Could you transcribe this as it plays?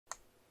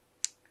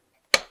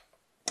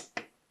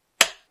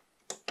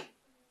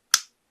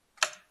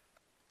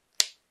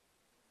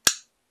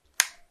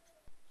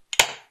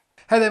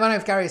Hey there, my name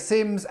is Gary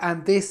Sims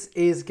and this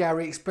is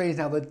Gary Explains.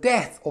 Now, the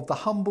death of the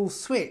humble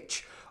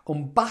switch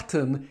on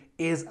button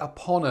is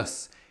upon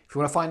us. If you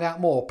want to find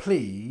out more,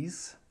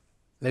 please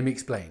let me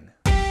explain.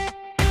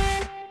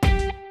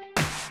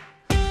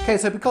 Okay,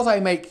 so because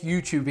I make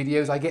YouTube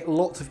videos, I get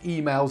lots of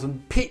emails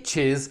and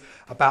pitches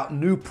about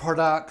new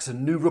products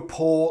and new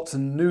reports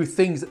and new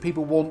things that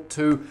people want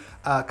to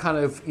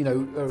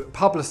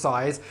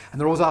publicize,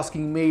 and they're always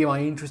asking me, am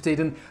I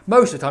interested? And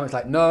most of the time it's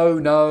like,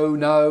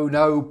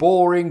 no,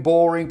 boring.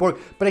 But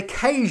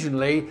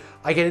occasionally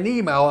I get an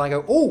email and I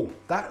go, oh,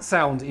 that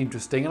sounds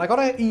interesting. And I got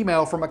an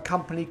email from a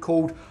company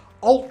called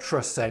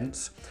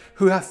UltraSense,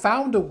 who have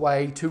found a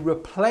way to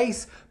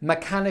replace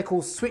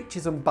mechanical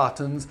switches and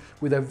buttons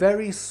with a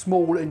very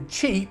small and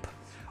cheap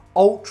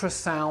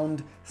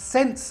ultrasound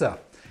sensor.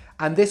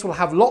 And this will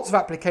have lots of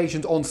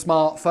applications on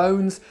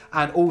smartphones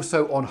and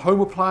also on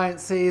home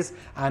appliances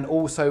and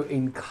also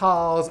in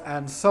cars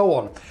and so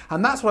on.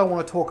 And that's what I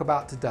want to talk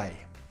about today.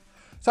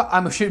 So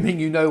I'm assuming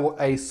you know what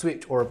a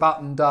switch or a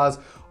button does.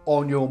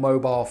 On your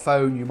mobile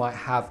phone, you might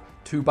have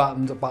two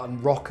buttons, a button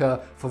rocker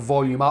for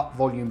volume up,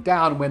 volume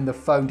down. When the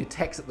phone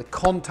detects that the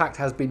contact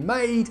has been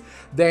made,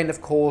 then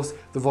of course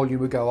the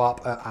volume will go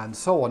up and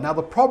so on. Now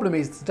the problem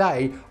is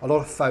today, a lot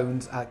of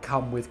phones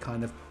come with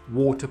kind of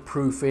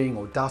waterproofing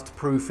or dust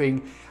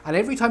proofing, and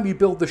every time you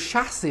build the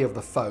chassis of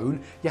the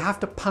phone, you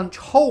have to punch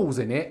holes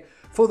in it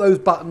for those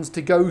buttons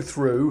to go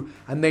through,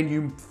 and then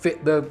you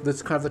fit the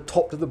kind of the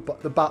top of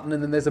the button,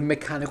 and then there's a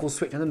mechanical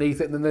switch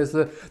underneath it, and then there's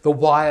the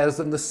wires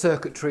and the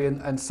circuitry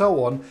and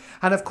so on.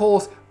 And of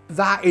course,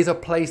 that is a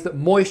place that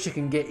moisture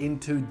can get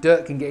into,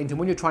 dirt can get into.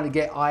 When you're trying to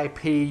get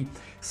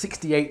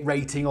IP68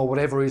 rating or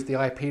whatever is the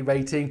IP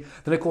rating,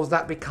 then of course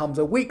that becomes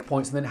a weak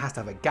point. So then it has to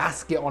have a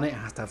gasket on it, it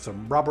has to have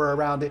some rubber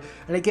around it,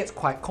 and it gets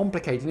quite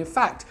complicated. In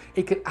fact,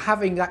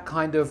 having that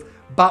kind of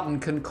button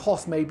can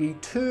cost maybe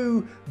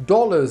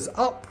 $2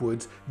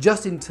 upwards,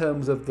 just in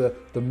terms of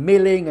the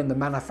milling and the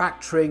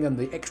manufacturing and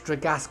the extra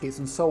gaskets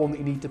and so on that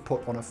you need to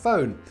put on a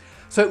phone.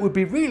 So it would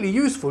be really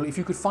useful if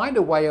you could find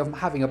a way of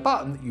having a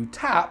button that you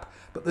tap,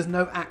 but there's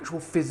no actual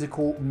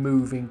physical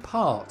moving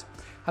part.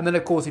 And then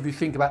of course, if you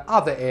think about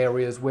other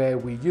areas where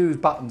we use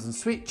buttons and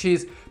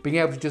switches, being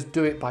able to just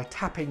do it by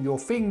tapping your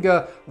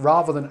finger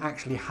rather than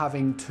actually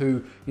having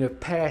to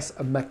press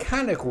a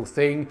mechanical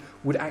thing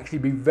would actually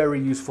be very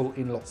useful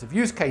in lots of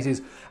use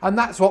cases. And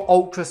that's what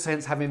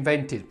UltraSense have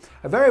invented.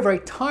 A very, very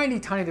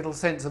tiny little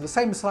sensor, the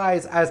same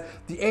size as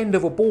the end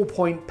of a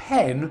ballpoint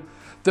pen,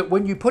 that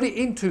when you put it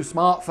into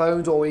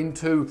smartphones or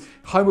into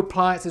home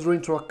appliances or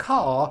into a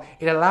car,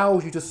 it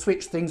allows you to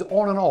switch things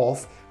on and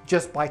off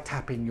just by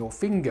tapping your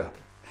finger.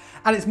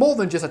 And it's more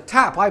than just a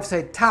tap. I've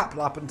said tap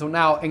up until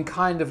now, and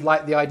kind of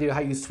like the idea of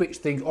how you switch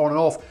things on and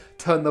off,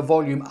 turn the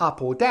volume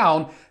up or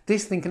down.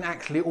 This thing can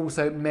actually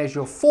also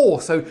measure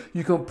force. So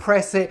you can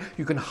press it,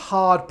 you can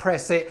hard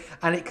press it,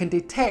 and it can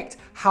detect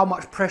how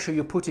much pressure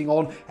you're putting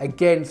on,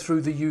 again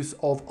through the use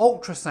of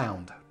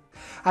ultrasound.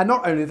 And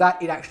not only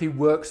that, it actually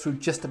works through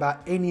just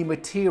about any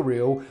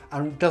material,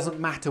 and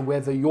doesn't matter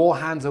whether your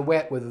hands are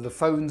wet, whether the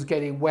phone's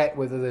getting wet,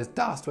 whether there's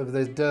dust, whether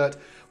there's dirt,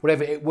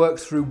 whatever. It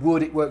works through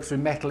wood, it works through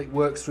metal, it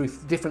works through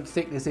different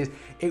thicknesses,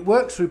 it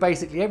works through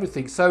basically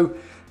everything. So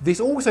this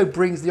also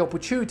brings the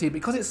opportunity,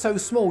 because it's so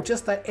small,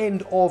 just that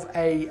end of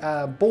a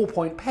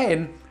ballpoint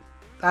pen,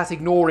 that's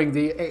ignoring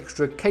the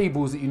extra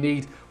cables that you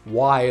need,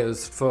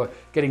 wires for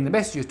getting the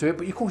messages to it,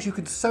 but of course you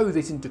can sew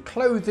this into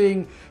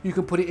clothing, you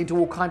can put it into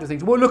all kinds of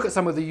things. We'll look at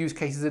some of the use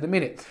cases in a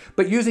minute.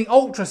 But using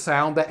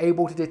ultrasound, they're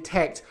able to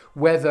detect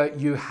whether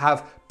you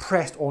have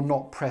pressed or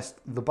not pressed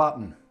the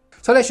button.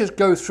 So let's just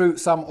go through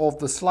some of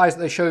the slides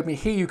that they showed me.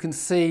 Here you can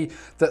see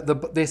that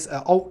this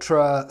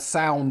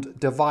ultrasound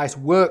device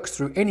works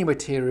through any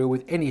material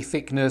with any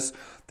thickness.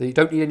 You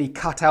don't need any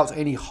cutouts,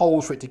 any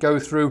holes for it to go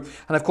through.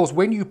 And of course,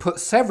 when you put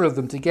several of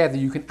them together,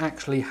 you can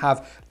actually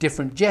have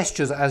different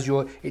gestures as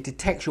it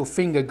detects your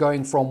finger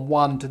going from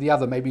one to the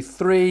other. Maybe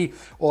 3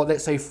 or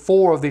let's say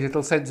 4 of these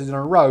little sensors in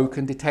a row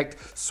can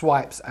detect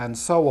swipes and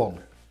so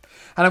on.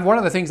 And one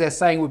of the things they're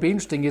saying would be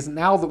interesting is,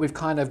 now that we've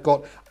kind of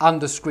got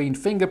under-screen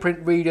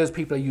fingerprint readers,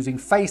 people are using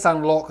face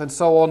unlock and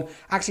so on,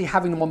 actually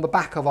having them on the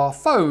back of our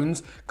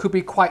phones could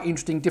be quite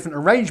interesting. Different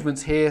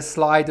arrangements here,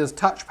 sliders,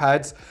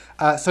 touchpads,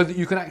 so that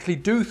you can actually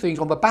do things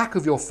on the back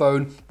of your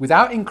phone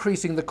without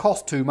increasing the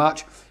cost too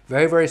much.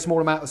 Very, very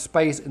small amount of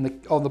space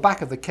on the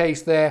back of the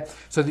case there,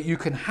 so that you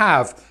can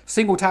have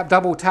single tap,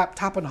 double tap,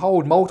 tap and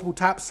hold, multiple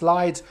tap,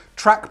 slides,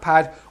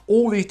 trackpad,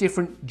 all these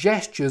different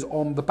gestures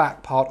on the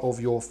back part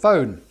of your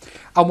phone.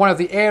 And one of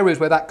the areas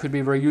where that could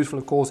be very useful,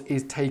 of course,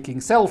 is taking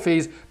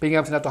selfies, being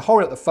able to have to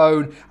hold up the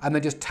phone and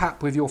then just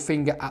tap with your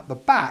finger at the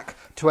back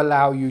to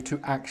allow you to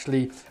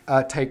actually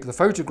take the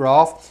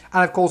photograph.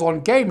 And of course, on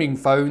gaming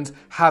phones,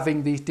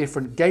 having these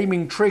different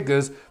gaming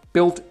triggers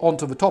built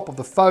onto the top of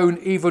the phone,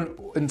 even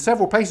in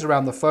several places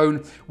around the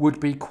phone, would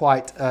be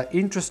quite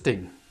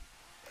interesting.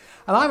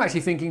 And I'm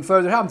actually thinking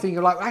further out, I'm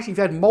thinking like, actually if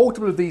you had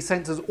multiple of these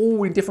sensors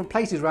all in different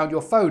places around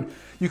your phone,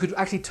 you could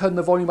actually turn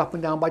the volume up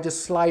and down by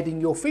just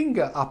sliding your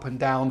finger up and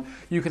down.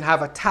 You can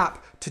have a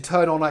tap to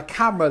turn on a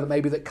camera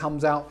that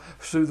comes out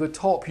through the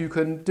top. You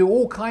can do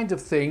all kinds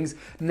of things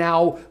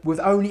now with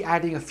only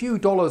adding a few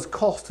dollars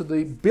cost to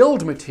the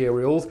build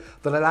materials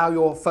that allow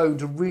your phone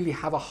to really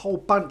have a whole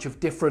bunch of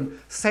different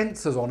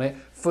sensors on it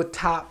for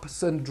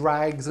taps and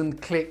drags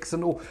and clicks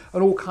and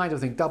all kinds of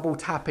things, double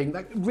tapping.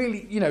 Like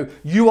really, you know,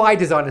 UI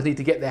designers need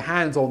to get their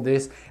hands on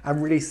this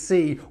and really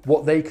see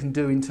what they can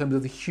do in terms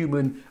of the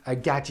human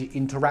gadget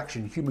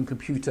interaction, human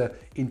computer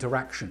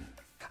interaction.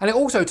 And it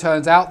also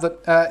turns out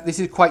that this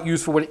is quite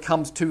useful when it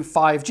comes to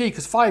 5G,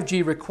 because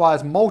 5G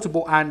requires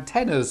multiple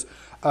antennas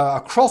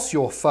across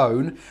your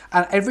phone,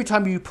 and every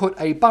time you put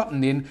a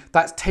button in,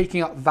 that's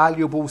taking up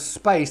valuable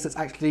space that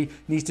actually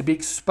needs to be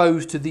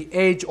exposed to the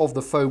edge of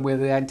the phone where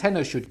the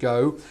antenna should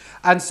go.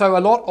 And so a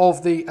lot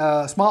of the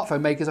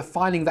smartphone makers are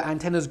finding that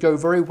antennas go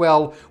very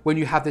well when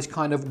you have this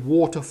kind of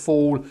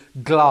waterfall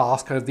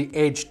glass, kind of the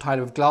edge type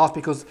of glass,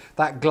 because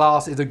that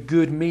glass is a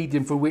good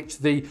medium for which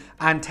the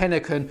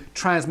antenna can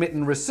transmit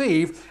and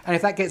receive. And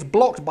if that gets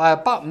blocked by a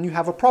button, you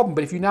have a problem.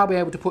 But if you now be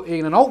able to put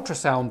in an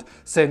ultrasound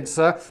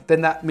sensor, then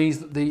that means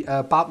that the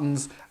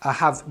buttons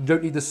you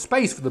don't need the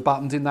space for the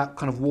buttons in that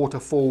kind of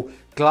waterfall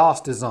glass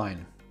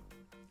design.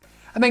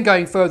 And then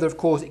going further, of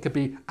course, it could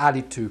be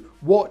added to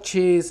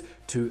watches,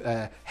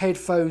 to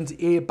headphones,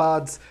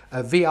 earbuds,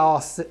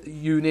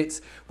 VR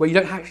units, where you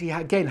don't actually,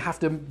 again, have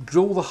to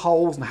drill the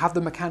holes and have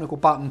the mechanical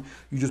button.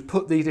 You just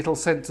put these little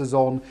sensors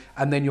on,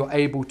 and then you're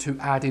able to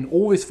add in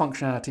all this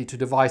functionality to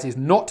devices,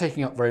 not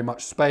taking up very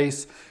much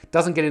space,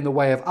 doesn't get in the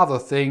way of other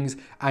things,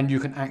 and you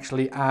can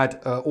actually add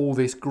all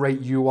this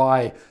great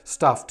UI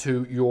stuff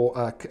to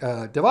your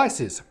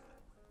devices.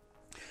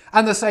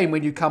 And the same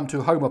when you come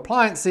to home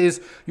appliances,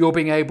 you're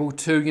being able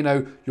to, you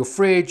know, your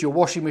fridge, your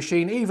washing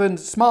machine, even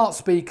smart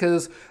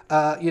speakers,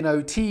 you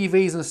know,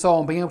 TVs and so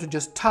on, being able to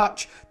just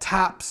touch,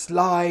 tap,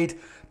 slide,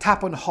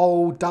 tap and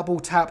hold, double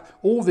tap,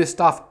 all this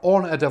stuff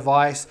on a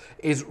device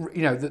is,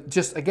 you know,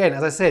 just again,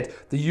 as I said,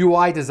 the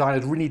UI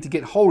designers really need to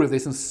get hold of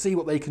this and see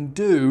what they can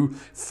do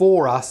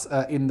for us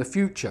in the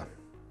future.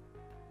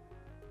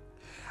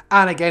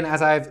 And again,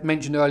 as I've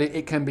mentioned earlier,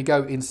 it can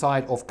go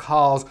inside of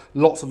cars,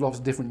 lots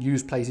of different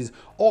use places,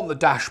 on the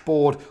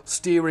dashboard,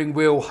 steering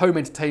wheel, home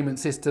entertainment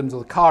systems,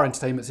 or the car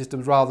entertainment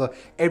systems rather.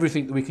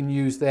 Everything that we can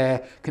use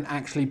there can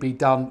actually be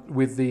done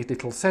with these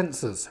little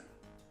sensors.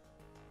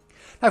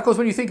 Now, of course,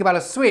 when you think about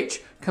a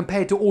switch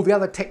compared to all the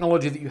other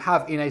technology that you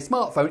have in a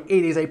smartphone,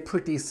 it is a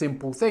pretty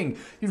simple thing.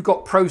 You've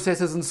got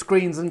processors and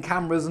screens and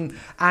cameras and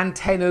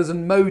antennas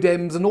and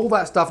modems and all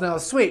that stuff. Now, a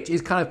switch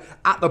is kind of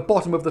at the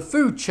bottom of the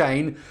food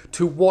chain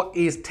to what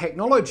is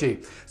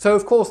technology. So,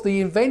 of course,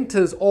 the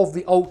inventors of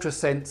the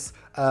UltraSense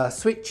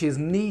switches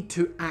need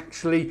to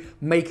actually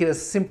make it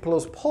as simple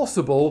as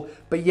possible,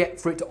 but yet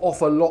for it to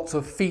offer lots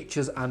of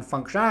features and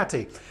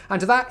functionality. And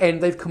to that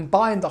end, they've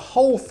combined the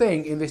whole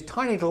thing in this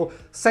tiny little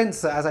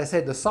sensor, as I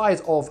said, the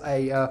size of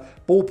a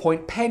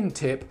ballpoint pen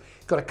tip.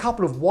 It's got a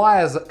couple of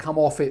wires that come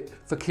off it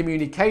for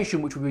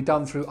communication, which would be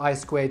done through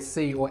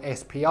I2C or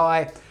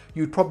SPI.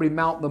 You'd probably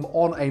mount them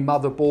on a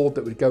motherboard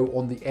that would go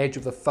on the edge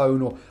of the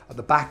phone or at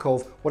the back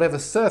of whatever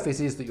surface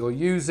is that you're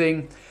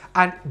using.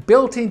 And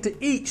built into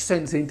each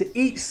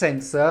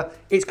sensor,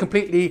 it's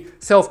completely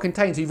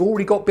self-contained. So you've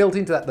already got built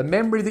into that the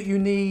memory that you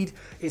need,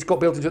 it's got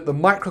built into it the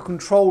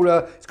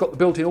microcontroller, it's got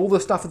built in all the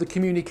stuff for the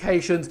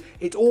communications,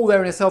 it's all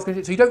there in a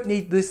self-contained. So you don't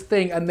need this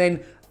thing and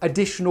then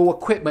additional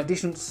equipment,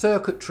 additional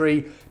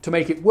circuitry to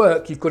make it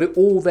work. You've got it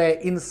all there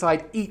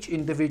inside each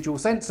individual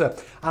sensor.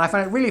 And I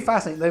found it really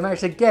fascinating. They managed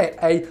to get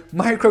a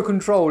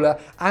microcontroller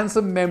and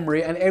some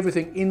memory and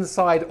everything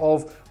inside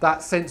of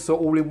that sensor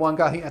all in one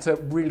go. I think that's a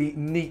really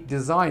neat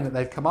design that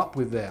they've come up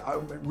with there.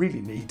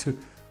 Really neat.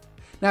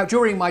 Now,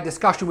 during my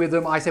discussion with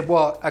them, I said,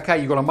 well, okay,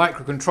 you've got a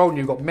microcontroller, and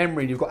you've got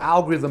memory, and you've got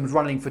algorithms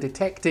running for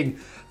detecting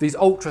these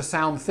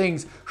ultrasound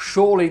things.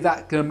 Surely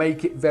that's going to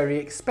make it very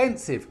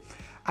expensive.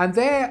 And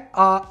their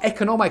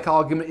economic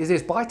argument is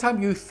this: by the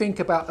time you think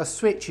about a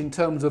switch in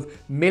terms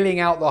of milling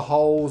out the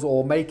holes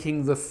or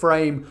making the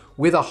frame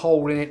with a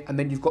hole in it, and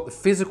then you've got the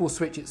physical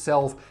switch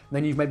itself, and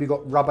then you've maybe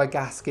got rubber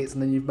gaskets,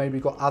 and then you've maybe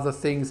got other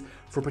things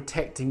for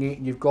protecting it,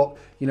 and you've got,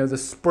 you know, the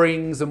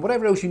springs and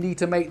whatever else you need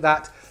to make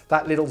that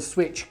little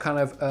switch kind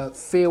of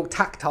feel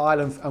tactile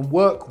and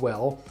work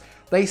well.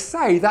 They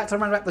say that's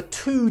around about the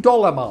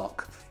 $2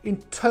 mark in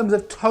terms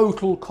of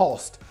total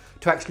cost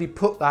to actually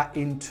put that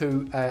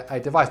into a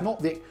device. Not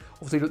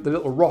obviously the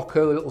little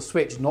rocker, the little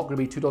switch is not going to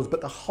be $2,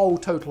 but the whole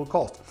total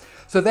cost.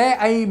 So they're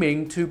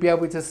aiming to be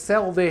able to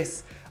sell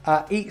this,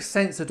 each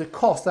sensor to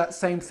cost that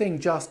same thing,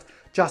 just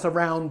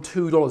around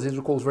 $2. These are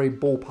of course very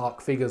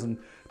ballpark figures and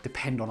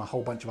depend on a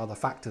whole bunch of other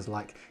factors,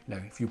 like, you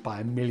know, if you buy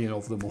 1 million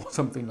of them or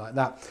something like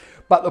that.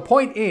 But the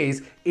point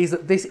is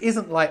that this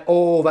isn't like,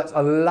 oh, that's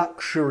a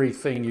luxury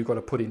thing you've got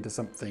to put into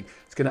something.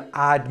 It's going to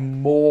add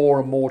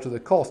more and more to the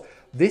cost.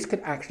 This could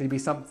actually be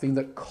something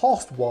that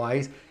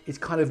cost-wise is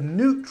kind of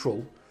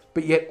neutral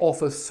but yet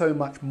offers so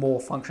much more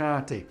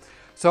functionality.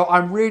 So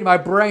my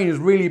brain has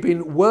really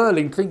been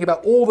whirling, thinking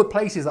about all the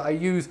places that I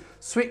use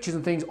switches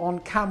and things on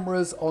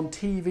cameras, on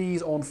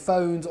TVs, on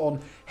phones,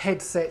 on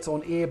headsets,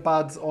 on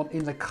earbuds,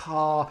 in the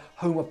car,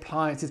 home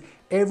appliances.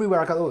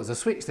 Everywhere I go, oh, there's a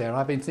switch there. And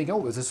I've been thinking,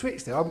 oh, there's a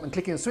switch there. I'm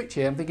clicking a switch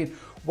here. I'm thinking,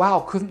 wow,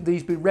 couldn't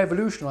these be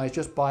revolutionized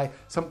just by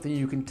something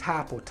you can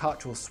tap or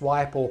touch or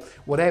swipe or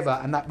whatever?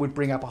 And that would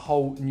bring up a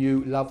whole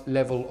new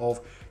level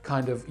of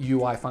kind of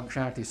UI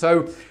functionality.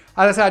 So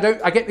as I say,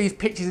 I get these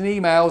pictures and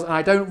emails and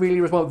I don't really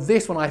respond.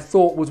 This one I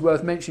thought was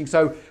worth mentioning.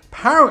 So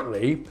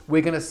apparently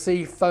we're going to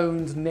see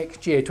phones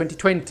next year,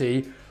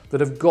 2020, that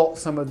have got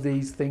some of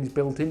these things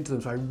built into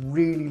them. So I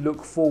really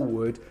look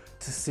forward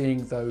to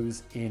seeing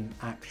those in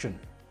action.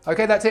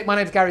 Okay, that's it. My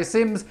name is Gary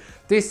Sims.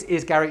 This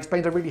is Gary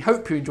Explains. I really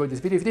hope you enjoyed this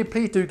video. If you did,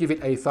 please do give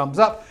it a thumbs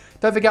up.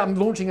 Don't forget I'm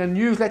launching a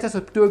newsletter, so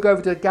do go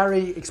over to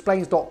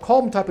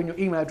GaryExplains.com, type in your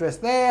email address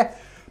there.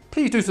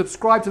 Please do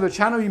subscribe to the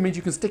channel. It means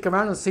you can stick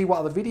around and see what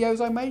other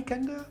videos I make,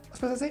 and I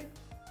suppose that's it.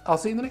 I'll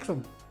see you in the next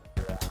one.